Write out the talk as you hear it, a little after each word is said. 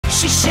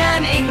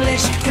Sesin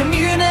English,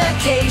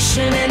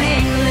 communication in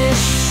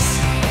English.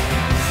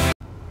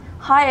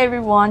 Hi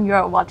everyone, you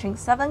are watching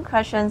 7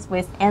 Questions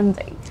with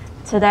Andy.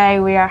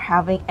 Today we are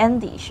having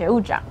Andy 学务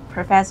长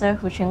Professor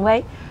胡全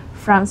威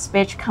from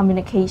Speech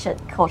Communication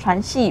口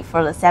传系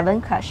for the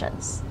 7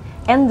 questions.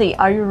 Andy,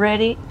 are you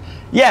ready?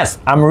 Yes,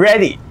 I'm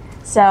ready.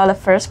 So the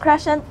first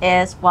question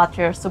is, what's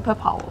your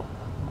superpower?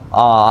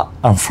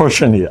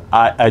 Unfortunately,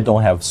 I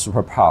don't have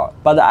superpower,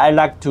 but I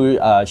like to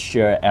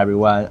share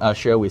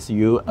with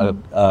you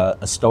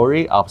a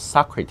story of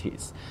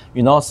Socrates.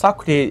 You know,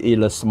 Socrates is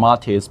the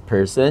smartest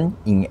person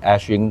in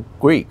ancient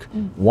Greek.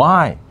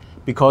 Why?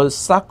 Because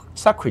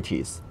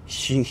Socrates,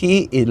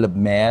 he is the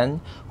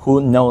man who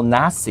know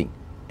nothing,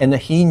 and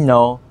he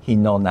know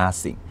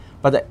nothing.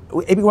 But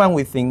everyone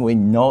we think we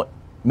know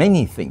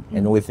many things,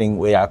 and we think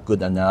we are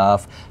good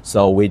enough,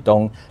 so we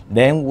don't.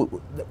 Then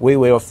we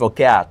will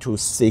forget to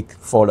seek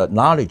for the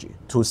knowledge,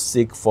 to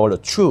seek for the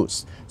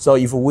truth. So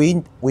if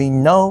we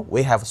know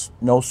we have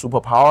no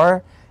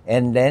superpower,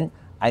 and then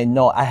I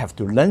know I have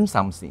to learn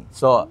something.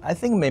 So I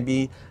think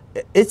maybe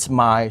it's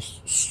my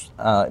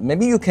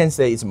maybe you can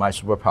say it's my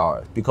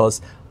superpower,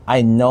 because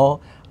I know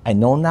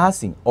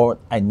nothing, or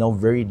I know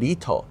very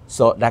little.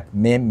 So that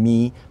made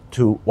me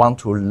to want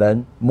to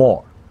learn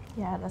more.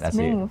 Yeah, that's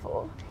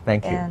meaningful.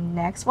 Thank you. And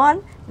next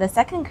one, the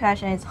second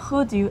question is,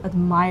 who do you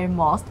admire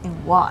most and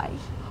why?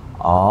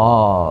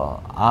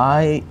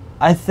 I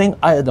think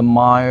I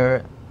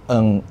admire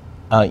in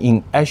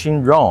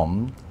ancient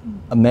Rome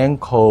a man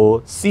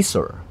called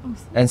Caesar.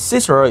 And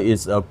Caesar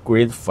is a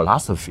great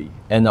philosophy,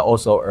 and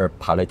also a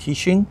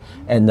politician,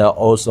 and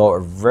also a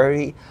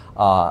very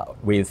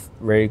with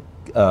very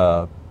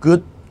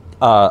good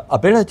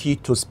ability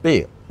to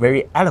speak,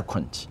 very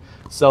eloquent.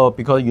 So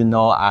because you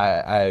know,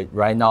 I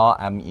right now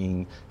I'm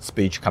in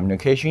speech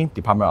communication,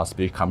 Department of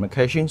Speech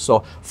Communication.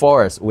 So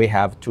for us, we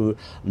have to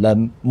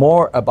learn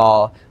more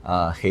about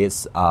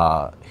his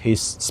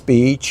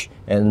speech,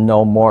 and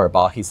know more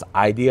about his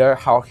idea,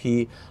 how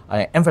he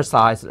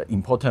emphasized the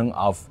importance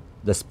of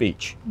the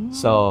speech.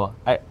 So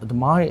I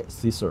admire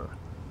Caesar.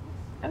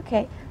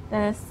 Okay,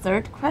 the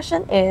third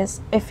question is,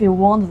 if you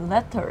won the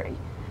lottery,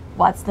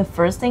 what's the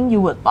first thing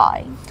you would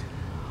buy?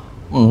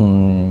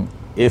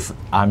 If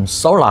I'm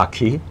so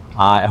lucky,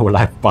 I would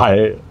like to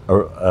buy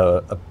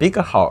a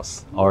bigger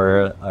house,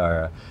 or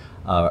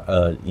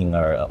in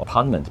an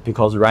apartment,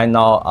 because right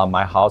now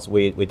my house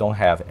we don't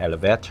have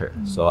elevator.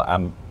 So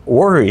I'm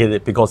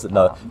worried because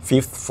the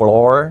 5th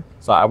floor.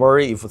 So I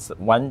worry if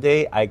one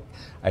day I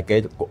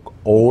get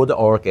old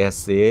or get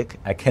sick,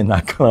 I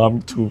cannot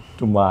come to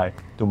my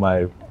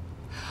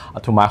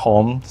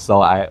home.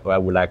 So I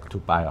would like to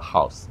buy a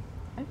house.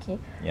 Okay.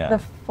 Yeah. The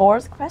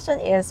fourth question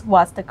is,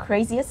 what's the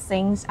craziest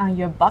things on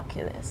your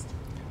bucket list?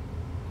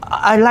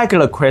 I like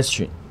the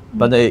question,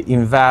 but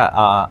in fact,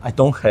 I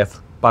don't have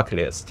bucket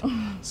list,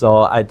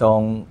 so I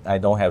don't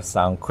have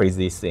some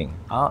crazy thing.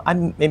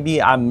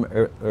 Maybe I'm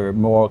a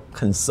more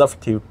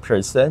conservative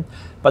person,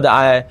 but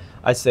I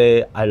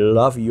say I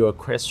love your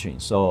question,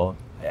 so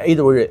it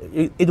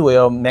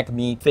will make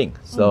me think.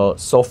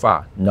 So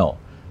far, no.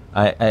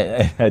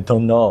 I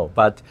don't know,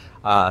 but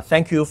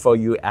thank you for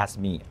you ask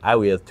me. I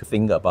will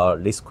think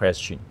about this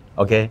question.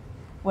 Okay.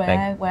 When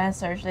I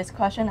search this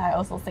question, I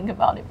also think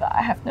about it, but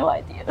I have no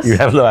idea. You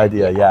have no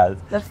idea, yeah.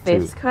 The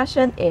fifth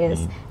question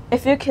is,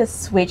 if you could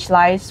switch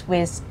lives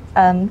with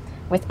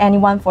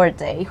anyone for a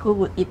day, who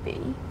would it be?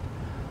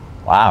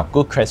 Wow,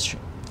 good question.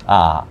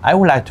 I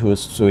would like to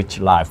switch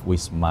life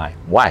with my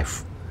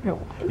wife. Your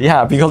wife?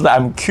 Yeah, because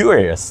I'm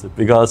curious,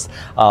 because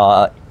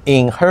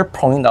in her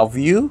point of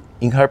view,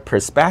 in her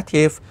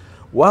perspective,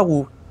 what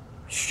would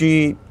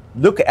she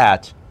look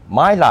at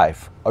my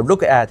life, or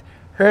look at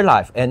her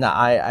life? And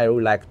I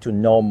would like to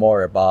know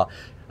more about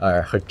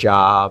her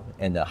job,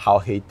 and how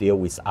he deal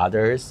with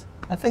others.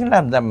 I think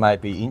that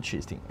might be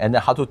interesting, and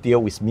how to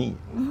deal with me.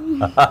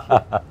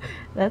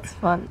 That's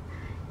fun.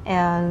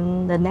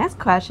 And the next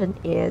question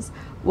is,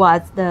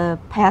 what's the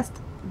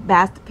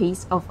best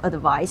piece of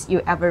advice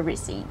you ever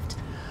received?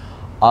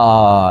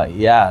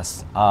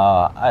 Yes,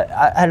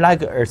 I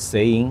like her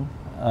saying.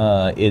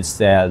 It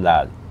said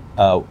that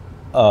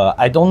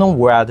I don't know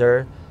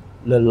whether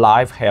the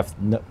life have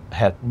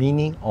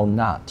meaning or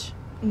not.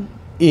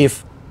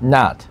 If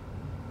not,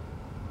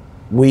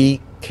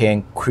 we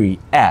can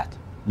create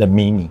the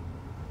meaning.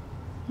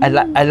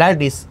 I like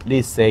this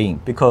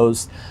saying,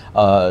 because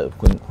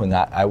when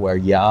I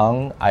was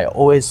young, I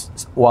always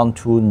want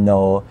to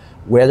know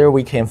whether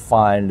we can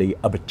find the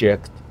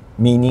object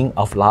meaning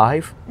of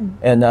life.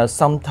 And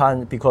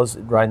sometimes, because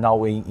right now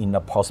we in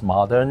the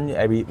postmodern,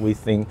 we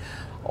think,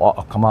 oh,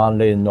 come on,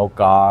 there's no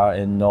God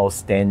and no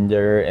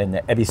standard,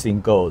 and everything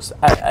goes.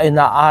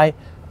 I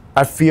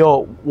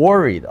feel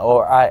worried,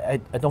 or I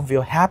don't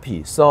feel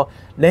happy. So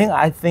then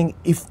I think,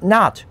 if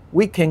not,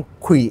 we can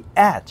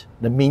create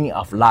the meaning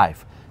of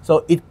life.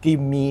 So it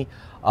gives me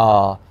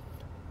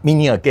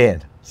meaning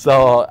again.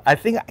 So I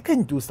think I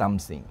can do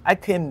something. I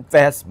can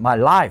invest my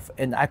life,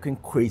 and I can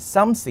create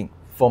something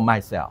for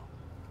myself.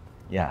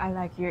 Yeah. I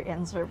like your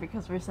answer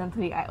because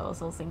recently I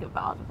also think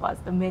about what's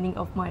the meaning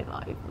of my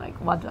life, like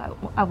what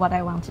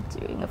I want to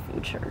do in the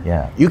future.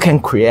 Yeah, you can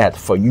create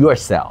for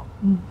yourself.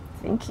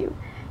 Thank you.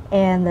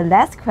 And the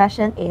last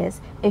question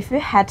is, if you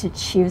had to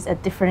choose a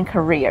different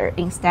career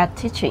instead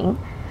teaching,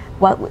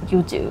 what would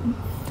you do?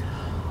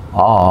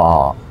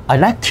 Oh, I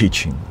like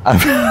teaching,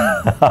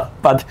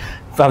 but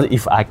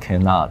if I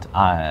cannot,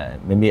 I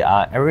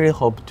really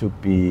hope to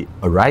be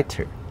a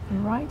writer.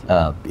 Right.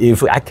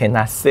 If I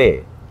cannot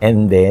say,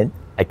 and then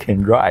I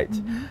can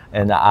write,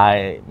 and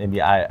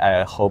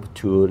I hope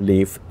to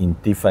live in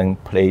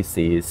different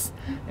places,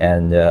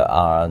 and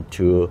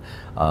to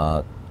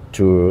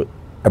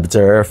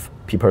observe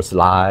people's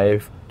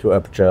life, to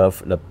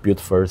observe the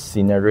beautiful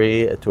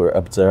scenery, to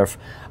observe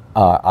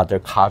other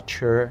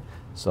culture.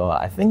 So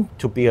I think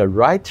to be a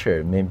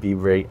writer may be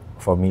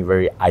for me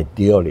very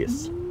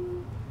idealist.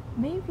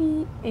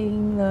 Maybe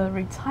in the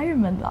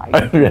retirement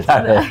life.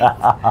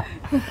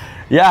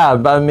 Yeah,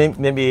 but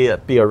maybe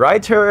be a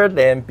writer,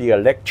 then be a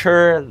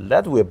lecturer.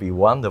 That will be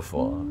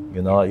wonderful.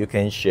 You know, you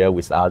can share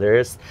with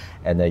others,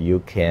 and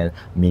you can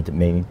meet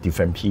many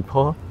different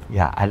people.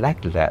 Yeah, I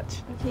like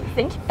that. Okay,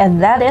 thank you.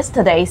 And that is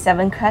today's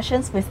 7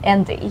 questions with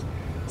Andy.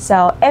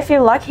 So if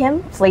you like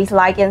him, please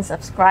like and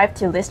subscribe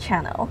to this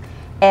channel.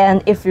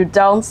 And if you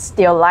don't,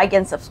 still like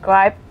and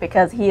subscribe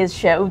because he is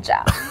学务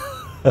长.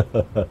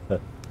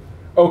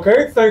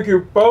 Okay, thank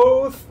you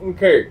both.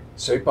 Okay,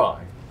 say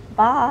bye.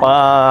 Bye.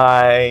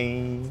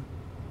 Bye.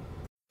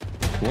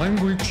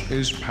 Language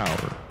is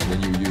power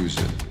when you use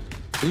it.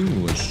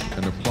 English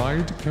and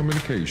Applied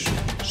Communication,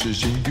世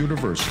新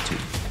University.